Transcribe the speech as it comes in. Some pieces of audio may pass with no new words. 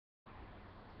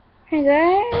Hey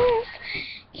guys,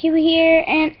 Q here,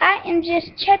 and I am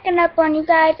just checking up on you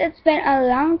guys. It's been a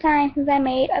long time since I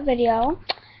made a video.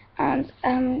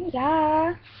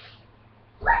 Yeah.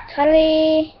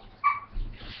 Charlie,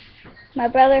 my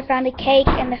brother found a cake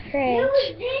in the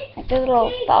fridge. Like a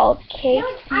little bald cake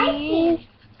thing.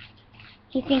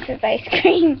 He thinks it's ice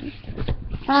cream.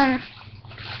 Yeah.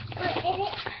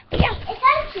 It's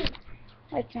ice cream.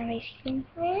 It's not ice cream.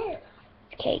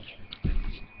 It's cake.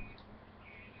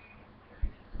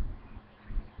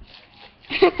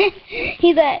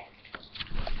 He's like,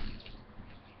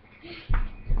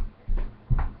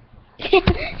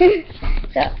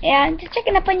 so yeah, I'm just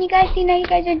checking up on you guys, seeing how you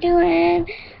guys are doing.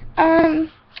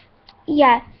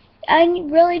 Yeah, I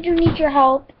really do need your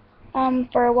help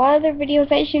for what other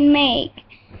videos I should make,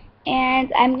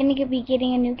 and I'm gonna be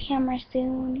getting a new camera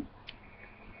soon.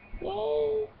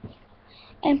 Yay!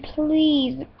 And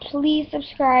please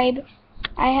subscribe.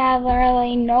 I have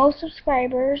really no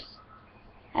subscribers.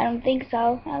 I don't think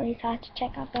so. At least I have to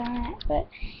check up on that. But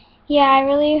yeah, I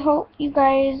really hope you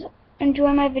guys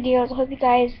enjoy my videos. I hope you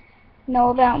guys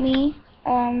know about me.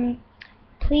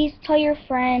 Please tell your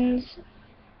friends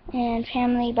and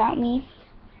family about me.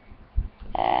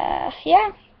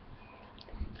 Yeah.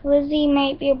 Lizzie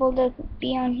might be able to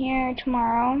be on here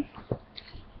tomorrow.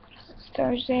 It's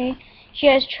Thursday. She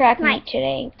has track meet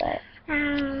today, but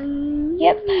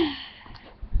yep.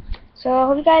 So I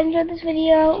hope you guys enjoyed this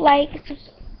video. Like,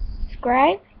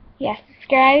 subscribe. Yeah,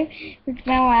 subscribe. It's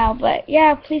been a while, but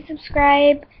yeah, please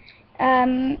subscribe.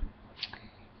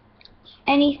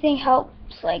 Anything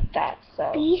helps like that.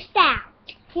 So Peace out.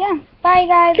 yeah. Bye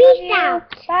guys. Peace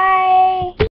out. Bye.